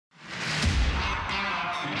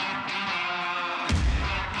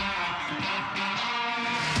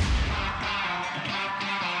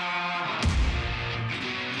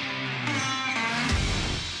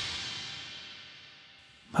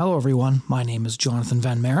Hello, everyone. My name is Jonathan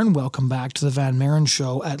Van Maren. Welcome back to the Van Maren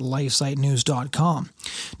Show at LifeSiteNews.com.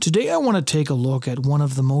 Today, I want to take a look at one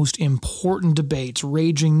of the most important debates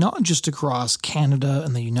raging not just across Canada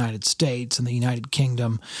and the United States and the United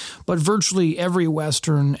Kingdom, but virtually every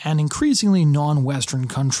Western and increasingly non-Western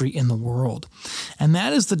country in the world. And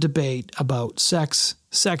that is the debate about sex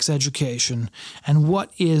education, and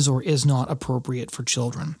what is or is not appropriate for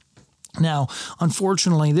children. Now,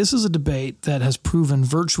 unfortunately, this is a debate that has proven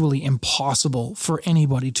virtually impossible for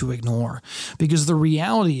anybody to ignore, because the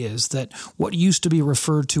reality is that what used to be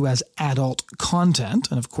referred to as adult content,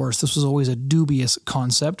 and of course this was always a dubious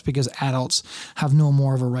concept because adults have no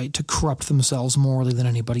more of a right to corrupt themselves morally than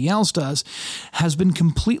anybody else does, has been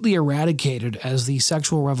completely eradicated as the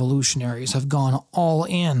sexual revolutionaries have gone all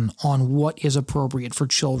in on what is appropriate for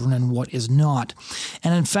children and what is not.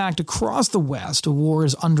 And in fact, across the West, a war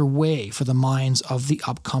is underway for the minds of the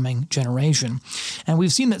upcoming generation. And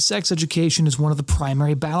we've seen that sex education is one of the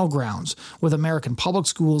primary battlegrounds, with American public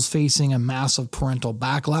schools facing a massive parental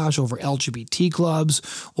backlash over LGBT clubs,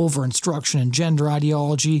 over instruction in gender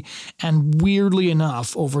ideology, and weirdly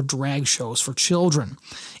enough, over drag shows for children.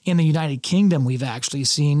 In the United Kingdom, we've actually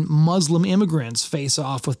seen Muslim immigrants face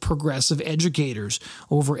off with progressive educators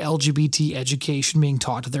over LGBT education being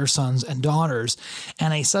taught to their sons and daughters,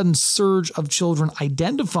 and a sudden surge of children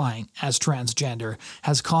identifying as transgender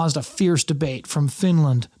has caused a fierce debate from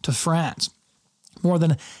Finland to France. More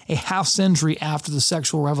than a half century after the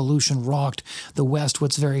sexual revolution rocked the West to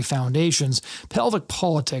its very foundations, pelvic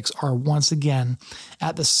politics are once again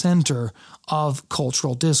at the center of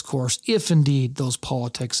cultural discourse, if indeed those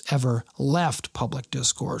politics ever left public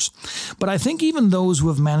discourse. But I think even those who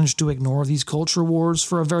have managed to ignore these culture wars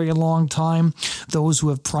for a very long time, those who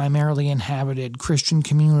have primarily inhabited Christian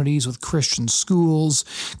communities with Christian schools,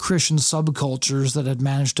 Christian subcultures that had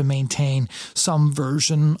managed to maintain some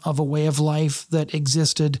version of a way of life that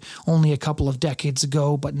existed only a couple of decades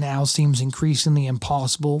ago, but now seems increasingly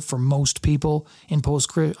impossible for most people in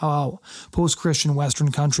post-Christian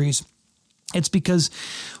Western countries. It's because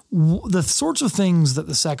the sorts of things that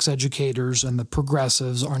the sex educators and the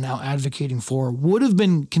progressives are now advocating for would have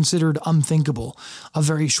been considered unthinkable a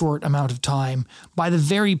very short amount of time by the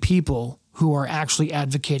very people who are actually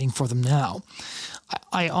advocating for them now.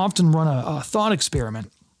 I often run a thought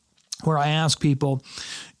experiment where I ask people,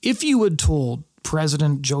 if you had told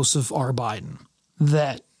President Joseph R. Biden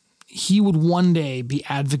that he would one day be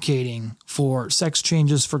advocating for sex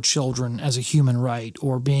changes for children as a human right,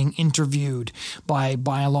 or being interviewed by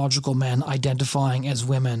biological men identifying as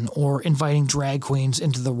women, or inviting drag queens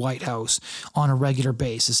into the White House on a regular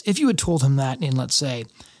basis, if you had told him that in, let's say,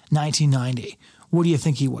 1990, what do you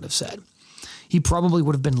think he would have said? He probably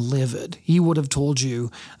would have been livid. He would have told you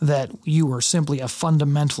that you were simply a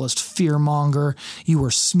fundamentalist fearmonger, you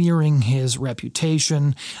were smearing his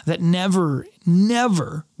reputation, that never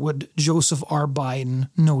would Joseph R. Biden,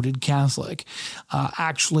 noted Catholic,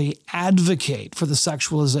 actually advocate for the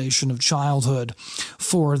sexualization of childhood,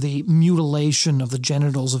 for the mutilation of the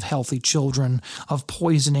genitals of healthy children, of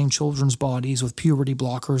poisoning children's bodies with puberty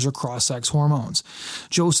blockers or cross-sex hormones.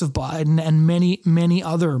 Joseph Biden and many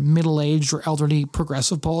other middle-aged or elderly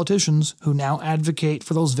progressive politicians who now advocate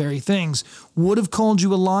for those very things would have called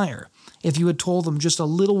you a liar if you had told them just a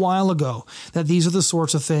little while ago that these are the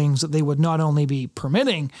sorts of things that they would not only be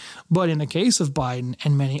permitting, but in the case of Biden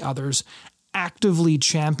and many others, actively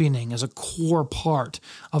championing as a core part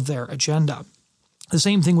of their agenda. The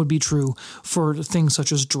same thing would be true for things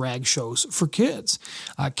such as drag shows for kids.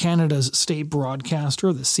 Canada's state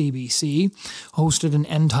broadcaster, the CBC, hosted an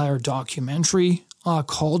entire documentary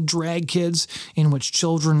called Drag Kids, in which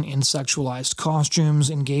children in sexualized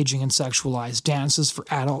costumes engaging in sexualized dances for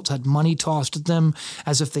adults had money tossed at them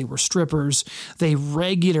as if they were strippers. They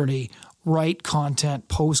regularly write content,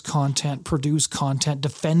 post content, produce content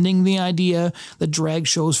defending the idea that drag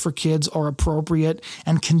shows for kids are appropriate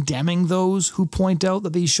and condemning those who point out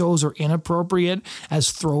that these shows are inappropriate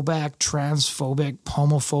as throwback, transphobic,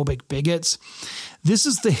 homophobic bigots. This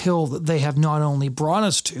is the hill that they have not only brought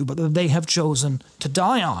us to, but that they have chosen to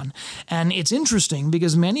die on. And it's interesting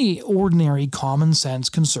because many ordinary common sense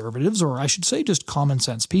conservatives, or I should say just common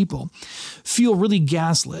sense people, feel really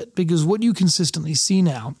gaslit because what you consistently see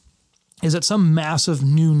now is that some massive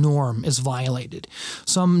new norm is violated.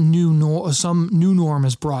 Some new norm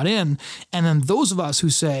is brought in, and then those of us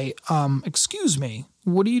who say, excuse me,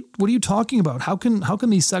 what are you talking about? How can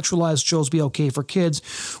these sexualized shows be okay for kids?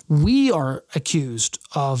 We are accused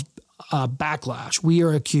of backlash. We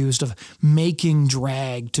are accused of making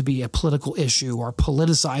drag to be a political issue or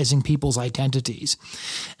politicizing people's identities.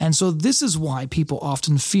 And so this is why people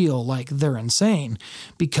often feel like they're insane,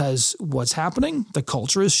 because what's happening? The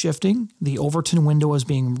culture is shifting. The Overton window is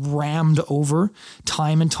being rammed over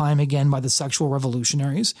time and time again by the sexual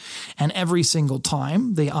revolutionaries. And every single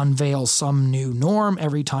time they unveil some new norm,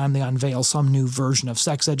 every time they unveil some new version of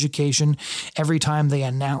sex education, every time they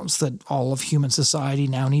announce that all of human society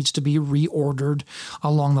now needs to be reordered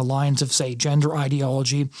along the lines of, say, gender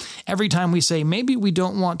ideology, every time we say maybe we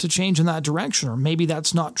don't want to change in that direction, or maybe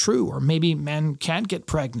that's not true, or maybe men can't get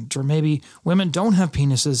pregnant, or maybe women don't have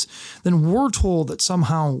penises, then we're told that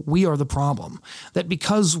somehow we are the problem, that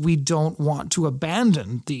because we don't want to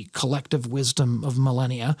abandon the collective wisdom of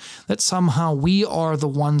millennia, that somehow we are the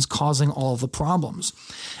ones causing all of the problems.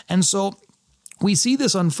 And so we see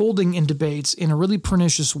this unfolding in debates in a really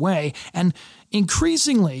pernicious way, and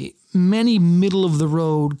increasingly, many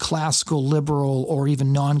middle-of-the-road classical, liberal, or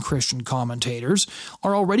even non-Christian commentators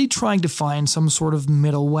are already trying to find some sort of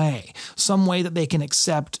middle way, some way that they can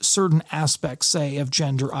accept certain aspects, say, of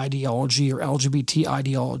gender ideology or LGBT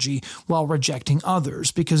ideology while rejecting others.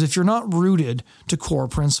 Because if you're not rooted to core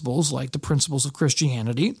principles like the principles of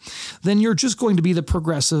Christianity, then you're just going to be the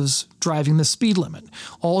progressives driving the speed limit.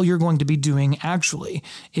 All you're going to be doing, actually,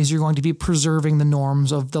 is you're going to be preserving the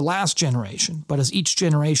norms of the last generation. But as each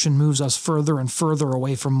generation moves us further and further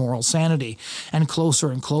away from moral sanity and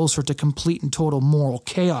closer to complete and total moral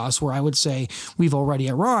chaos, where I would say we've already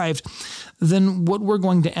arrived, then what we're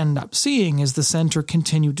going to end up seeing is the center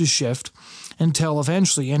continue to shift until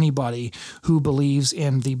eventually anybody who believes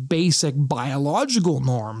in the basic biological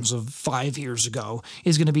norms of 5 years ago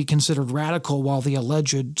is going to be considered radical, while the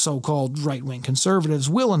alleged so-called right-wing conservatives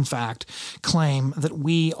will in fact claim that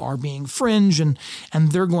we are being fringe, and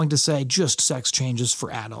they're going to say just sex changes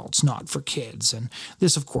for adults, not for kids. And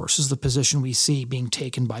this, of course, is the position we see being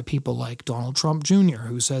taken by people like Donald Trump Jr.,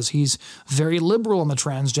 who says he's very liberal on the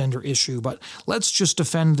transgender issue, but let's just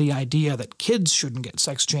defend the idea that kids shouldn't get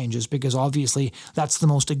sex changes because obviously that's the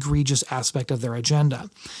most egregious aspect of their agenda.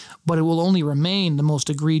 But it will only remain the most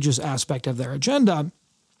egregious aspect of their agenda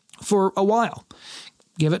for a while.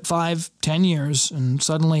 Give it 5-10 years, and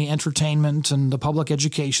suddenly entertainment and the public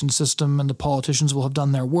education system and the politicians will have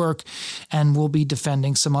done their work, and we'll be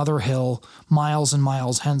defending some other hill miles and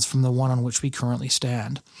miles hence from the one on which we currently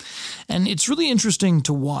stand. And it's really interesting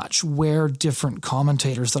to watch where different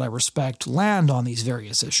commentators that I respect land on these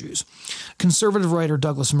various issues. Conservative writer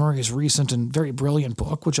Douglas Murray's recent and very brilliant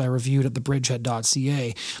book, which I reviewed at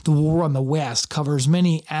thebridgehead.ca, The War on the West, covers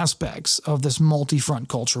many aspects of this multi-front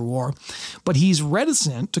culture war, but he's reticent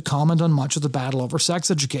to comment on much of the battle over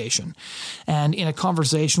sex education. And in a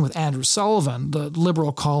conversation with Andrew Sullivan, the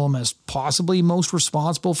liberal columnist possibly most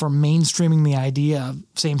responsible for mainstreaming the idea of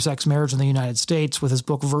same-sex marriage in the United States with his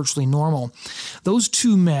book Virtually Normal, those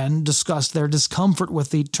two men discussed their discomfort with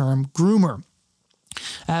the term groomer.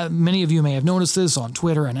 Many of you may have noticed this on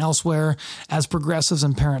Twitter and elsewhere. As progressives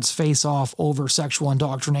and parents face off over sexual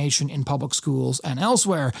indoctrination in public schools and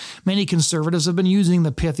elsewhere, many conservatives have been using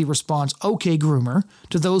the pithy response, "Okay, groomer,"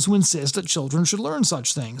 to those who insist that children should learn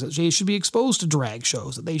such things, that they should be exposed to drag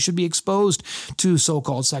shows, that they should be exposed to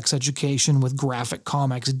so-called sex education with graphic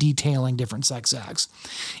comics detailing different sex acts.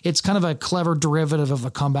 It's kind of a clever derivative of the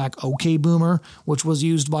comeback "Okay, boomer," which was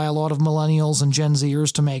used by a lot of millennials and Gen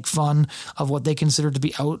Zers to make fun of what they consider to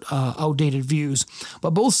be outdated views.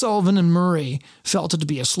 But both Sullivan and Murray felt it to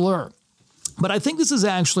be a slur. But I think this is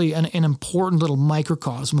actually an important little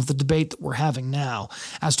microcosm of the debate that we're having now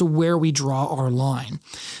as to where we draw our line.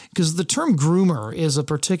 Because the term groomer is a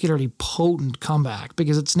particularly potent comeback,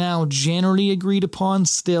 because it's now generally agreed upon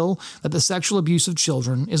still that the sexual abuse of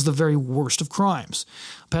children is the very worst of crimes.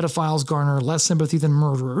 Pedophiles garner less sympathy than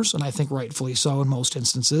murderers, and I think rightfully so in most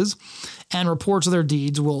instances, and reports of their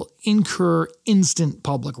deeds will incur instant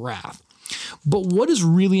public wrath. But what is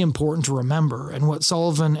really important to remember, and what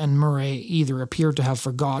Sullivan and Murray either appear to have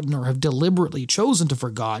forgotten or have deliberately chosen to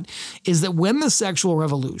forget, is that when the sexual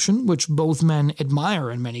revolution, which both men admire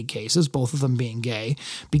in many cases, both of them being gay,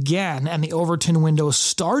 began and the Overton window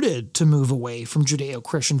started to move away from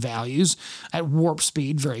Judeo-Christian values at warp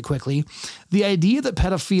speed very quickly, the idea that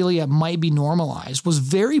pedophilia might be normalized was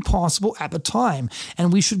very possible at the time,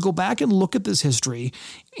 and we should go back and look at this history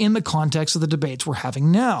in the context of the debates we're having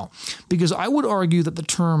now. Because I would argue that the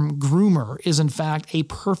term groomer is in fact a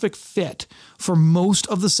perfect fit for most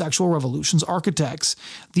of the sexual revolution's architects.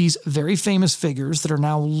 These very famous figures that are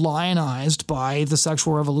now lionized by the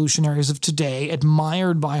sexual revolutionaries of today,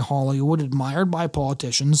 admired by Hollywood, admired by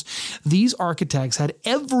politicians, these architects had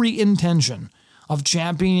every intention of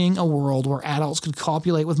championing a world where adults could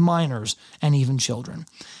copulate with minors and even children.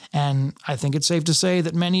 And I think it's safe to say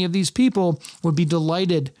that many of these people would be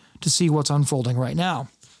delighted to see what's unfolding right now.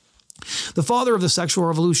 The father of the sexual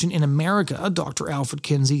revolution in America, Dr. Alfred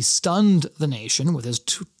Kinsey, stunned the nation with his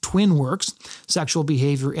twin works, Sexual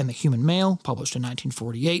Behavior in the Human Male, published in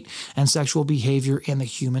 1948, and Sexual Behavior in the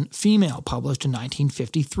Human Female, published in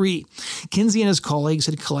 1953. Kinsey and his colleagues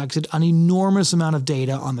had collected an enormous amount of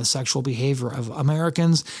data on the sexual behavior of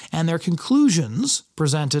Americans, and their conclusions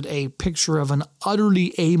presented a picture of an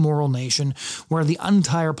utterly amoral nation where the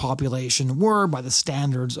entire population were, by the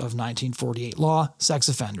standards of 1948 law, sex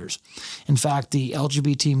offenders. In fact, the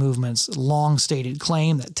LGBT movement's long-stated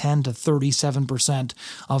claim that 10 to 37%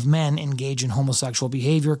 of men engage in homosexual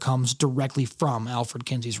behavior comes directly from Alfred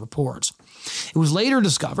Kinsey's reports. It was later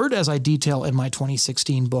discovered, as I detail in my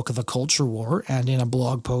 2016 book, The Culture War, and in a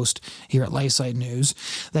blog post here at LifeSite News,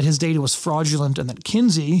 that his data was fraudulent and that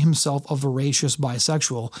Kinsey, himself a voracious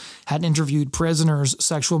bisexual, had interviewed prisoners,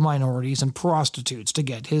 sexual minorities, and prostitutes to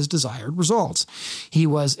get his desired results. He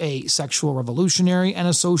was a sexual revolutionary and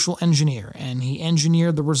a social engineer, and he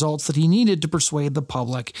engineered the results that he needed to persuade the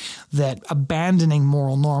public that abandoning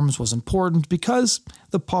moral norms was important because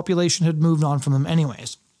the population had moved on from them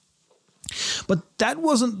anyways. But that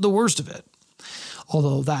wasn't the worst of it.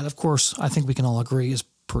 Although that, of course, I think we can all agree is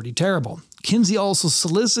pretty terrible. Kinsey also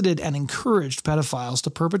solicited and encouraged pedophiles to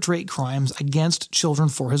perpetrate crimes against children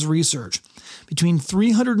for his research. Between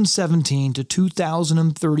 317 to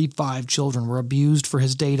 2,035 children were abused for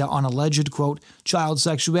his data on alleged, quote, child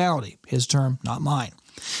sexuality, his term, not mine.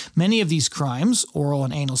 Many of these crimes, oral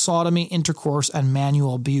and anal sodomy, intercourse, and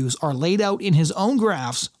manual abuse, are laid out in his own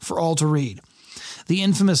graphs for all to read. The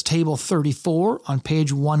infamous Table 34 on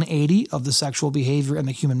page 180 of the Sexual Behavior in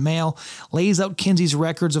the Human Male lays out Kinsey's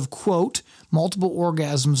records of, quote, multiple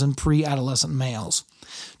orgasms in pre-adolescent males.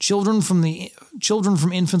 Children from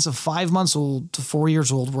infants of 5 months old to 4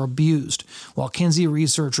 years old were abused, while Kinsey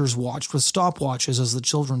researchers watched with stopwatches as the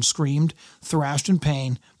children screamed, thrashed in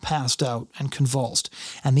pain, passed out, and convulsed.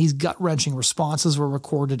 And these gut-wrenching responses were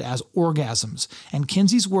recorded as orgasms. And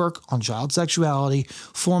Kinsey's work on child sexuality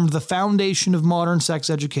formed the foundation of modern sex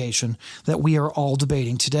education that we are all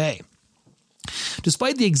debating today.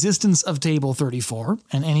 Despite the existence of Table 34,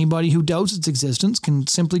 and anybody who doubts its existence can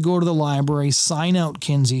simply go to the library, sign out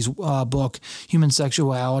Kinsey's book, Human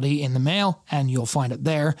Sexuality in the Male, and you'll find it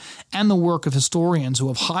there, and the work of historians who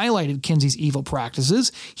have highlighted Kinsey's evil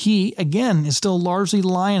practices, he, again, is still largely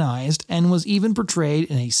lionized and was even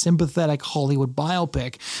portrayed in a sympathetic Hollywood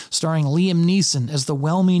biopic starring Liam Neeson as the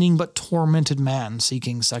well-meaning but tormented man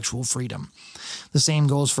seeking sexual freedom. The same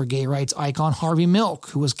goes for gay rights icon Harvey Milk,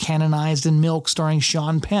 who was canonized in Milk starring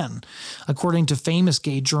Sean Penn. According to famous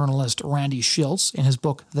gay journalist Randy Schiltz in his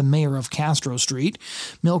book The Mayor of Castro Street,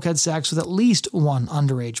 Milk had sex with at least one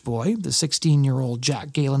underage boy, the 16-year-old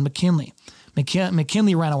Jack Galen McKinley.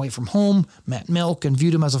 McKinley ran away from home, met Milk, and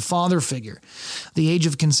viewed him as a father figure. The age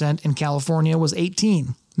of consent in California was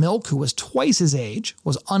 18. Milk, who was twice his age,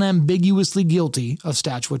 was unambiguously guilty of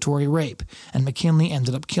statutory rape, and McKinley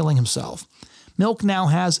ended up killing himself. Milk now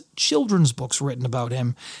has children's books written about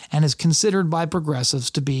him and is considered by progressives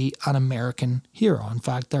to be an American hero. In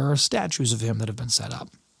fact, there are statues of him that have been set up.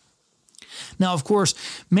 Now, of course,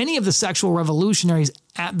 many of the sexual revolutionaries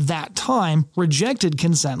at that time rejected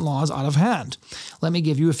consent laws out of hand. Let me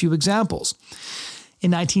give you a few examples. In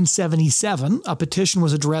 1977, a petition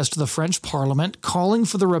was addressed to the French Parliament calling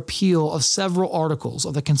for the repeal of several articles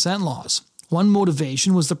of the consent laws. One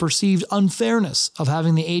motivation was the perceived unfairness of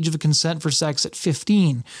having the age of consent for sex at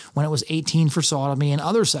 15 when it was 18 for sodomy and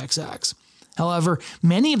other sex acts. However,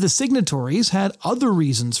 many of the signatories had other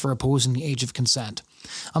reasons for opposing the age of consent.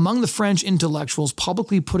 Among the French intellectuals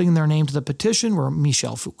publicly putting their name to the petition were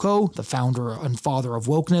Michel Foucault, the founder and father of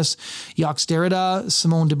wokeness, Jacques Derrida,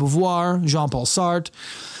 Simone de Beauvoir, Jean-Paul Sartre,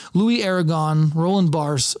 Louis Aragon, Roland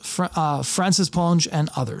Barthes, Francis Ponge, and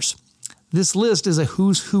others. This list is a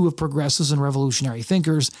who's who of progressives and revolutionary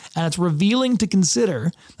thinkers, and it's revealing to consider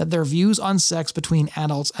that their views on sex between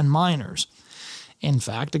adults and minors. In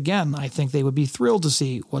fact, again, I think they would be thrilled to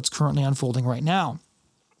see what's currently unfolding right now.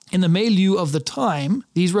 In the milieu of the time,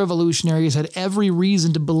 these revolutionaries had every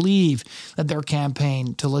reason to believe that their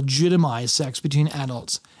campaign to legitimize sex between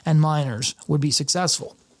adults and minors would be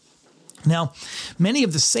successful. Now, many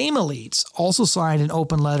of the same elites also signed an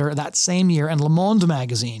open letter that same year in Le Monde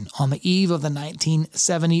magazine on the eve of the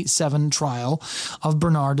 1977 trial of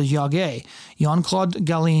Bernard de Jaguet, Jean-Claude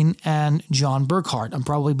Galline, and John Burckhardt. I'm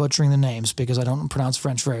probably butchering the names because I don't pronounce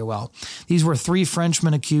French very well. These were 3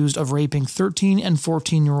 Frenchmen accused of raping 13 and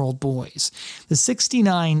 14-year-old boys. The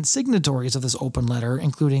 69 signatories of this open letter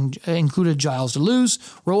included Gilles Deleuze,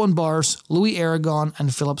 Roland Barthes, Louis Aragon,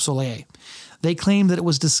 and Philippe Sollier. They claimed that it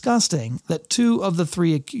was disgusting that 2 of the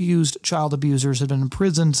 3 accused child abusers had been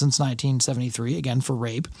imprisoned since 1973, again for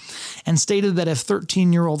rape, and stated that if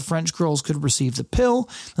 13-year-old French girls could receive the pill,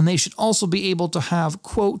 then they should also be able to have,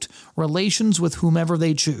 quote, relations with whomever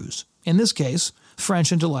they choose. In this case,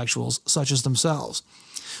 French intellectuals such as themselves.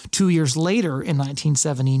 2 years later, in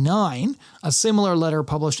 1979, a similar letter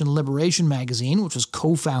published in Liberation magazine, which was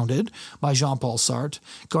co-founded by Jean-Paul Sartre,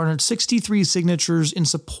 garnered 63 signatures in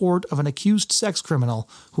support of an accused sex criminal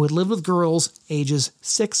who had lived with girls ages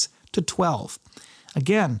 6 to 12.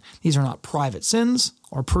 Again, these are not private sins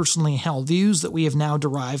or personally held views that we have now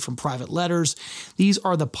derived from private letters. These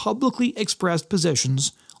are the publicly expressed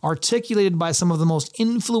positions articulated by some of the most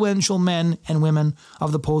influential men and women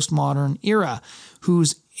of the postmodern era,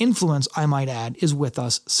 whose influence, I might add, is with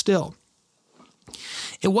us still.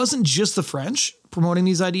 It wasn't just the French promoting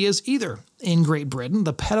these ideas either. In Great Britain,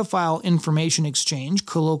 the Pedophile Information Exchange,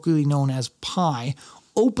 colloquially known as PI,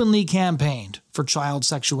 openly campaigned for child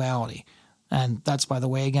sexuality. And that's, by the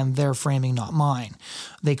way, again, their framing, not mine.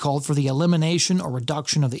 They called for the elimination or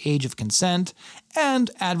reduction of the age of consent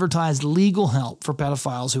and advertised legal help for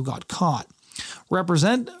pedophiles who got caught.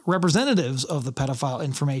 Representatives of the Pedophile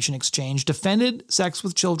Information Exchange defended sex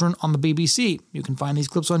with children on the BBC. You can find these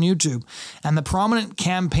clips on YouTube. And the prominent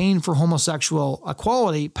Campaign for Homosexual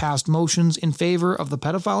Equality passed motions in favor of the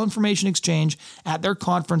Pedophile Information Exchange at their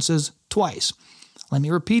conferences twice. Let me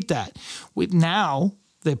repeat that. Now,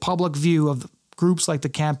 the public view of groups like the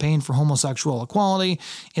Campaign for Homosexual Equality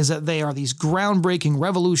is that they are these groundbreaking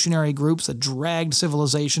revolutionary groups that dragged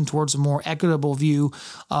civilization towards a more equitable view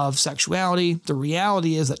of sexuality. The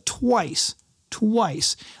reality is that twice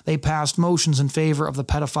they passed motions in favor of the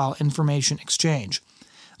Pedophile Information Exchange.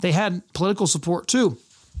 They had political support too.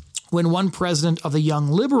 When one president of the Young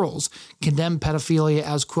Liberals condemned pedophilia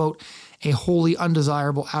as, quote, a wholly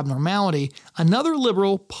undesirable abnormality, another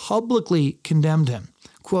liberal publicly condemned him.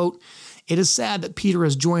 Quote, it is sad that Peter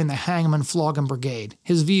has joined the Hangman Flogging Brigade.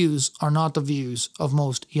 His views are not the views of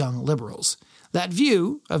most young liberals. That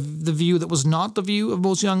view, of the view that was not the view of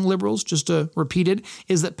most young liberals, just to repeat it,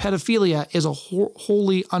 is that pedophilia is a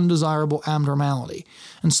wholly undesirable abnormality.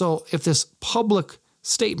 And so if this public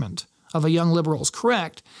statement of a young liberal is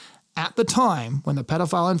correct, at the time when the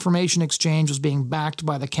Pedophile Information Exchange was being backed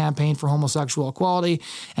by the Campaign for Homosexual Equality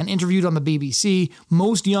and interviewed on the BBC,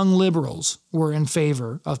 most young liberals were in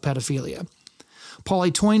favor of pedophilia. Polly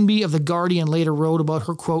Toynbee of The Guardian later wrote about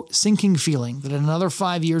her, quote, sinking feeling that in another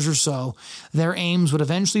 5 years or so, their aims would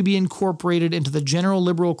eventually be incorporated into the general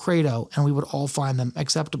liberal credo and we would all find them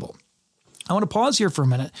acceptable. I want to pause here for a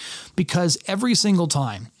minute because every single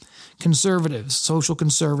time conservatives, social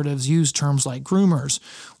conservatives, use terms like groomers,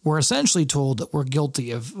 we're essentially told that we're guilty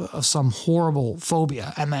of some horrible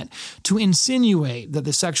phobia, and that to insinuate that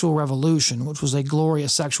the sexual revolution, which was a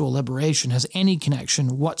glorious sexual liberation, has any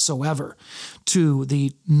connection whatsoever to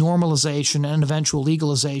the normalization and eventual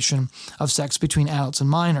legalization of sex between adults and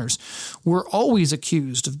minors, we're always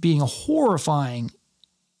accused of being a horrifying,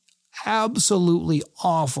 absolutely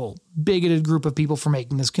awful, bigoted group of people for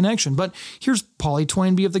making this connection. But here's Polly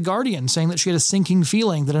Toynbee of The Guardian saying that she had a sinking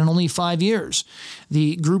feeling that in only 5 years,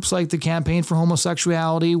 the groups like the Campaign for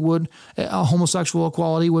Homosexuality homosexual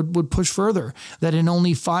equality would push further, that in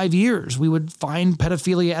only 5 years we would find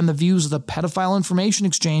pedophilia and the views of the Pedophile Information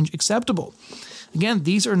Exchange acceptable. Again,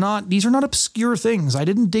 these are not obscure things. I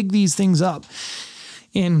didn't dig these things up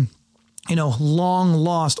in long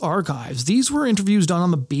lost archives. These were interviews done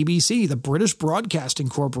on the BBC, the British Broadcasting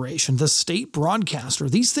Corporation, the state broadcaster.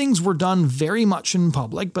 These things were done very much in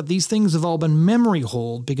public, but these things have all been memory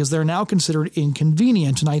holed because they're now considered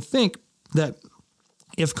inconvenient. And I think that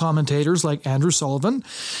if commentators like Andrew Sullivan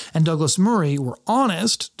and Douglas Murray were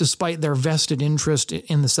honest, despite their vested interest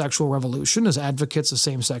in the sexual revolution as advocates of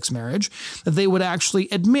same-sex marriage, that they would actually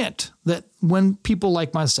admit that when people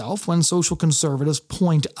like myself, when social conservatives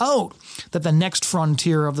point out that the next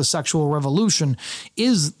frontier of the sexual revolution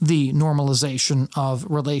is the normalization of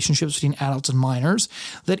relationships between adults and minors,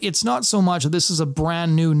 that it's not so much that this is a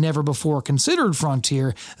brand new, never before considered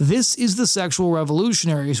frontier. This is the sexual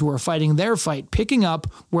revolutionaries who are fighting their fight, picking up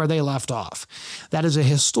where they left off. That is a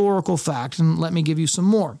historical fact, and let me give you some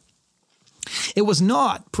more. It was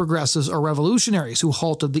not progressives or revolutionaries who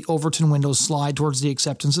halted the Overton windows slide towards the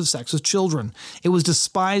acceptance of sex with children. It was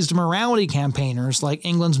despised morality campaigners like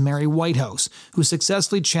England's Mary Whitehouse, who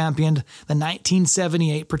successfully championed the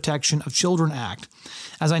 1978 Protection of Children Act.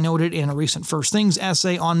 As I noted in a recent First Things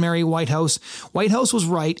essay on Mary Whitehouse, Whitehouse was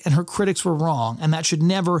right and her critics were wrong, and that should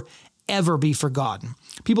never, ever be forgotten.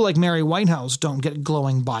 People like Mary Whitehouse don't get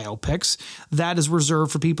glowing biopics. That is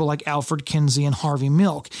reserved for people like Alfred Kinsey and Harvey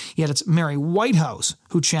Milk. Yet it's Mary Whitehouse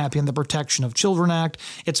who championed the Protection of Children Act.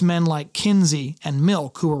 It's men like Kinsey and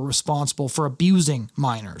Milk who were responsible for abusing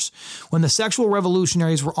minors. When the sexual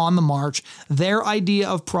revolutionaries were on the march, their idea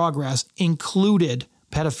of progress included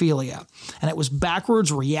pedophilia. And it was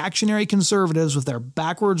backwards reactionary conservatives with their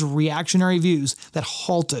backwards reactionary views that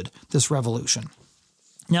halted this revolution.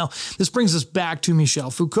 Now, this brings us back to Michel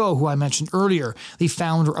Foucault, who I mentioned earlier, the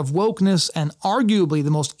founder of wokeness and arguably the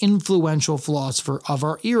most influential philosopher of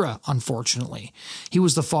our era, unfortunately. He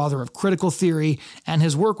was the father of critical theory, and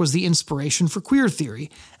his work was the inspiration for queer theory.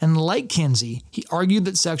 And like Kinsey, he argued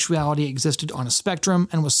that sexuality existed on a spectrum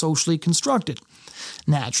and was socially constructed.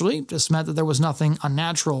 Naturally, this meant that there was nothing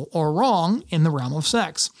unnatural or wrong in the realm of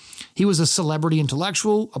sex. He was a celebrity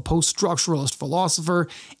intellectual, a post-structuralist philosopher,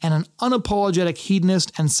 and an unapologetic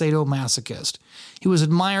hedonist and sadomasochist. He was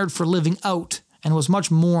admired for living out and was much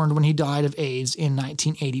mourned when he died of AIDS in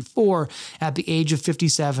 1984 at the age of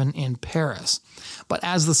 57 in Paris. But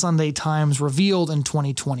as the Sunday Times revealed in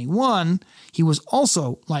 2021, he was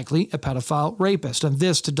also likely a pedophile rapist, and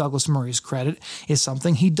this, to Douglas Murray's credit, is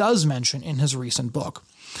something he does mention in his recent book.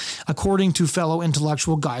 According to fellow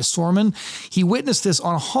intellectual Guy Sorman, he witnessed this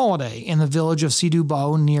on a holiday in the village of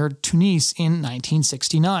Sidoubou near Tunis in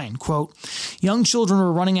 1969. Quote, "Young children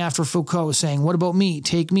were running after Foucault saying, 'What about me?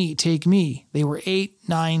 Take me, take me.' They were 8,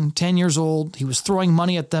 9, 10 years old. He was throwing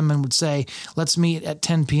money at them and would say, 'Let's meet at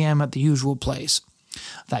 10 p.m. at the usual place.'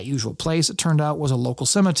 That usual place, it turned out, was a local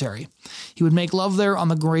cemetery. He would make love there on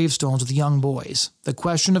the gravestones with young boys. The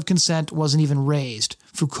question of consent wasn't even raised.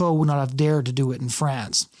 Foucault would not have dared to do it in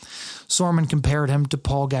France." Sorman compared him to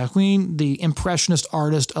Paul Gauguin, the impressionist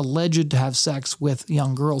artist alleged to have sex with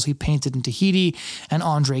young girls he painted in Tahiti, and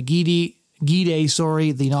André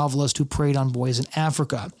Gide, the novelist who preyed on boys in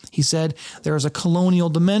Africa. He said there is a colonial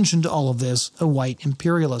dimension to all of this, a white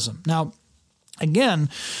imperialism. Now, again,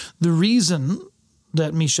 the reason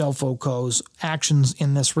that Michel Foucault's actions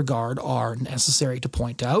in this regard are necessary to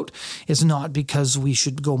point out is not because we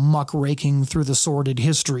should go muckraking through the sordid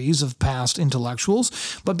histories of past intellectuals,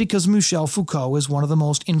 but because Michel Foucault is one of the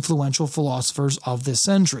most influential philosophers of this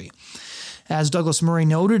century. As Douglas Murray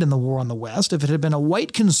noted in The War on the West, if it had been a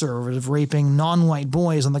white conservative raping non-white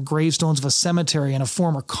boys on the gravestones of a cemetery in a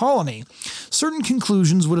former colony, certain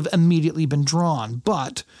conclusions would have immediately been drawn.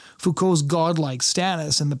 But Foucault's godlike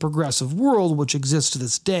status in the progressive world, which exists to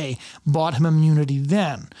this day, bought him immunity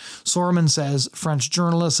then. Sorman says French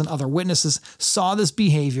journalists and other witnesses saw this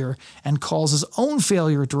behavior and calls his own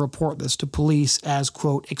failure to report this to police as,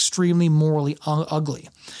 quote, extremely morally ugly.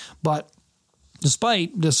 But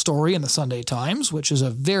despite this story in the Sunday Times, which is a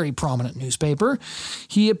very prominent newspaper,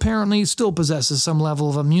 he apparently still possesses some level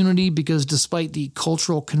of immunity because despite the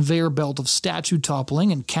cultural conveyor belt of statue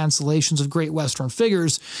toppling and cancellations of great Western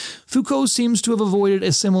figures, Foucault seems to have avoided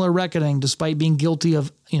a similar reckoning despite being guilty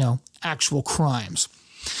of, actual crimes.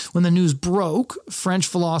 When the news broke, French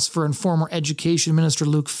philosopher and former education minister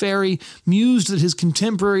Luc Ferry mused that his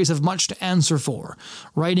contemporaries have much to answer for,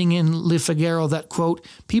 writing in Le Figaro that, quote,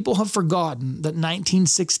 "People have forgotten that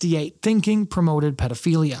 1968 thinking promoted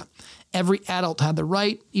pedophilia. Every adult had the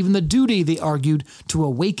right, even the duty, they argued, to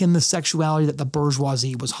awaken the sexuality that the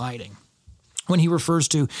bourgeoisie was hiding." When he refers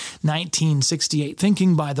to 1968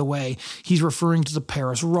 thinking, by the way, he's referring to the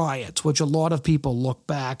Paris riots, which a lot of people look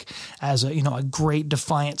back as a great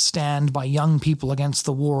defiant stand by young people against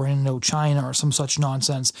the war in Indochina or some such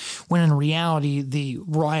nonsense, when in reality the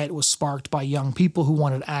riot was sparked by young people who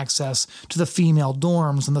wanted access to the female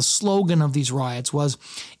dorms, and the slogan of these riots was,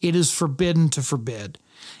 "It is forbidden to forbid."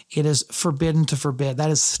 It is forbidden to forbid.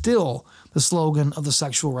 That is still the slogan of the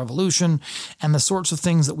sexual revolution, and the sorts of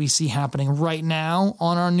things that we see happening right now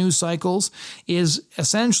on our news cycles is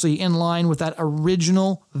essentially in line with that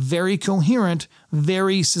original, very coherent,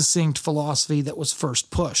 very succinct philosophy that was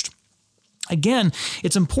first pushed. Again,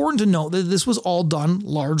 it's important to note that this was all done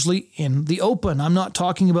largely in the open. I'm not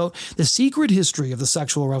talking about the secret history of the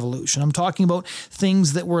sexual revolution. I'm talking about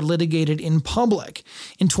things that were litigated in public.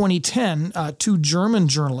 In 2010, 2 German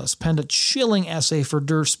journalists penned a chilling essay for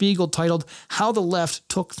Der Spiegel titled "How the Left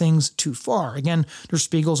Took Things Too Far." Again, Der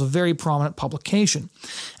Spiegel is a very prominent publication.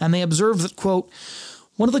 And they observed that, quote,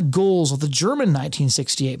 One of the goals of the German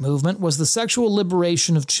 1968 movement was the sexual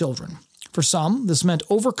liberation of children. For some, this meant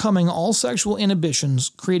overcoming all sexual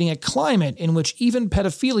inhibitions, creating a climate in which even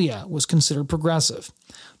pedophilia was considered progressive.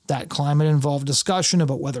 That climate involved discussion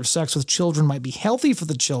about whether sex with children might be healthy for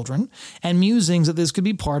the children, and musings that this could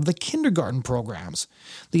be part of the kindergarten programs.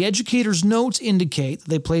 The educators' notes indicate that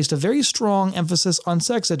they placed a very strong emphasis on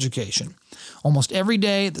sex education. Almost every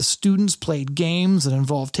day, the students played games that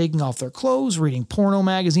involved taking off their clothes, reading porno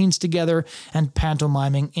magazines together, and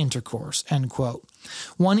pantomiming intercourse, end quote.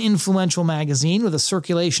 One influential magazine with a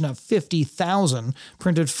circulation of 50,000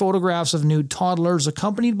 printed photographs of nude toddlers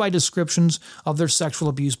accompanied by descriptions of their sexual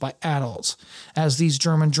abuse by adults. As these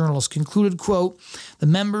German journalists concluded, quote, the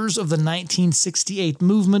members of the 1968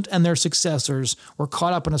 movement and their successors were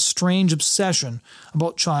caught up in a strange obsession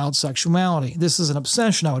about child sexuality. This is an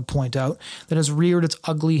obsession, I would point out, that has reared its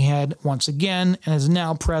ugly head once again and is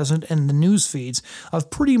now present in the news feeds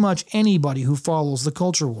of pretty much anybody who follows the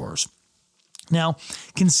culture wars. Now,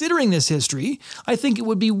 considering this history, I think it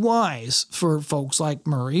would be wise for folks like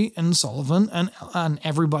Murray and Sullivan and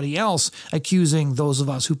everybody else accusing those of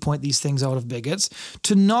us who point these things out of bigots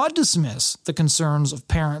to not dismiss the concerns of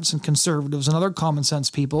parents and conservatives and other common sense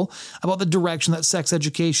people about the direction that sex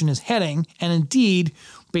education is heading, and indeed,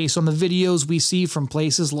 based on the videos we see from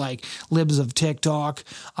places like Libs of TikTok,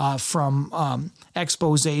 from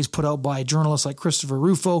exposés put out by journalists like Christopher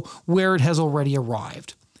Rufo, where it has already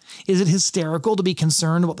arrived. Is it hysterical to be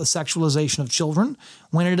concerned about the sexualization of children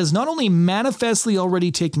when it is not only manifestly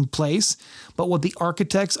already taking place, but what the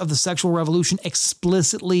architects of the sexual revolution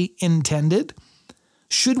explicitly intended?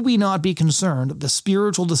 Should we not be concerned that the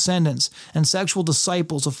spiritual descendants and sexual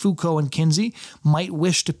disciples of Foucault and Kinsey might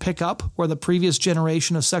wish to pick up where the previous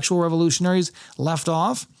generation of sexual revolutionaries left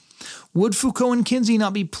off? Would Foucault and Kinsey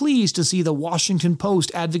not be pleased to see the Washington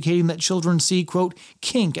Post advocating that children see, quote,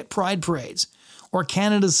 kink at pride parades? Or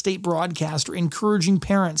Canada's state broadcaster encouraging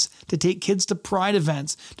parents to take kids to pride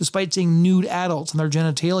events despite seeing nude adults in their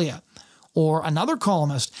genitalia? Or another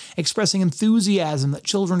columnist expressing enthusiasm that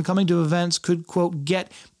children coming to events could, quote,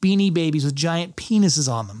 get beanie babies with giant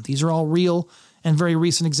penises on them. These are all real and very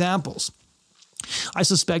recent examples. I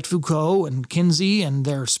suspect Foucault and Kinsey and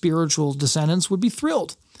their spiritual descendants would be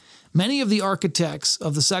thrilled. Many of the architects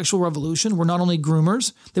of the sexual revolution were not only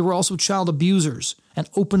groomers, they were also child abusers and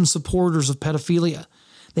open supporters of pedophilia.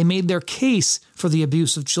 They made their case for the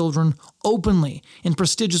abuse of children openly in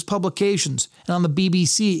prestigious publications and on the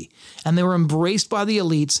BBC, and they were embraced by the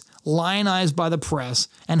elites, lionized by the press,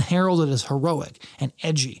 and heralded as heroic and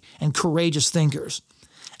edgy and courageous thinkers.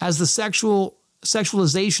 As the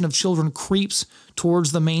sexualization of children creeps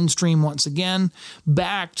towards the mainstream once again,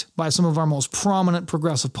 backed by some of our most prominent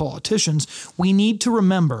progressive politicians, we need to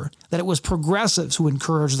remember that it was progressives who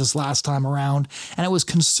encouraged this last time around, and it was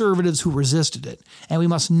conservatives who resisted it, and we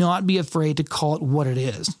must not be afraid to call it what it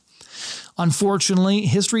is. Unfortunately,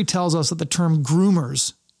 history tells us that the term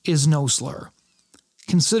groomers is no slur.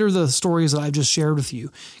 Consider the stories that I've just shared with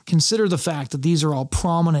you. Consider the fact that these are all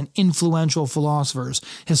prominent, influential philosophers,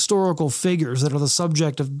 historical figures that are the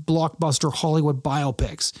subject of blockbuster Hollywood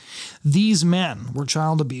biopics. These men were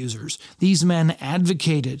child abusers. These men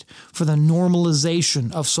advocated for the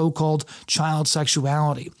normalization of so-called child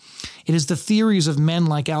sexuality. It is the theories of men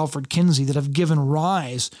like Alfred Kinsey that have given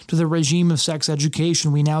rise to the regime of sex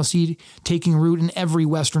education we now see taking root in every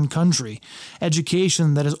Western country.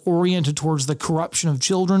 Education that is oriented towards the corruption of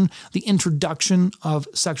children, the introduction of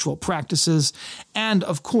sexual practices, and,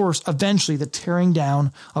 of course, eventually the tearing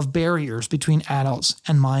down of barriers between adults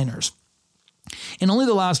and minors. In only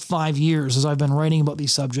the last 5 years, as I've been writing about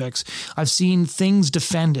these subjects, I've seen things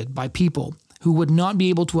defended by people who would not be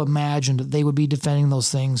able to imagine that they would be defending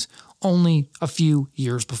those things only a few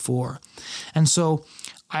years before. And so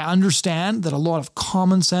I understand that a lot of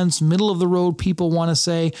common sense, middle-of-the-road people want to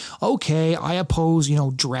say, okay, I oppose,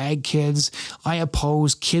 drag kids. I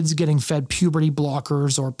oppose kids getting fed puberty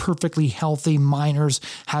blockers or perfectly healthy minors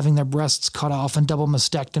having their breasts cut off in double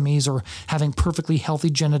mastectomies or having perfectly healthy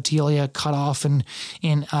genitalia cut off in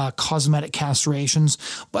cosmetic castrations.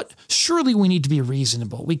 But surely we need to be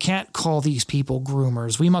reasonable. We can't call these people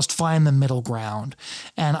groomers. We must find the middle ground.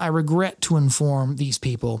 And I regret to inform these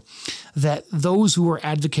people that those who are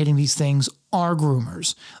advocating these things are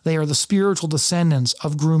groomers. They are the spiritual descendants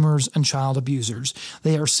of groomers and child abusers.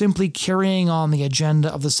 They are simply carrying on the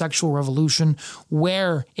agenda of the sexual revolution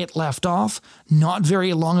where it left off not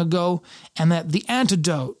very long ago, and that the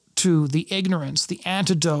antidote to the ignorance, the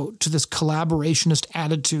antidote to this collaborationist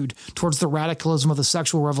attitude towards the radicalism of the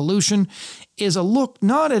sexual revolution, is a look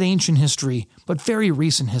not at ancient history, but very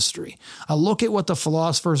recent history. A look at what the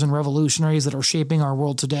philosophers and revolutionaries that are shaping our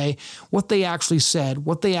world today, what they actually said,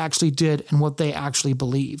 what they actually did, and what they actually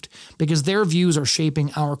believed. Because their views are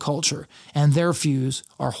shaping our culture, and their views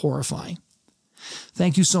are horrifying.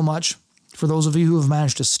 Thank you so much for those of you who have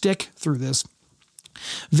managed to stick through this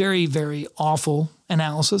very, very awful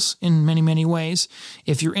analysis in many, many ways.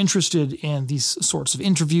 If you're interested in these sorts of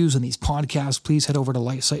interviews and these podcasts, please head over to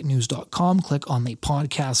lifesitenews.com, click on the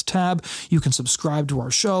podcast tab. You can subscribe to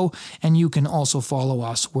our show, and you can also follow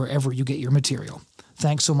us wherever you get your material.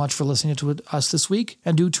 Thanks so much for listening to us this week,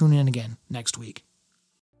 and do tune in again next week.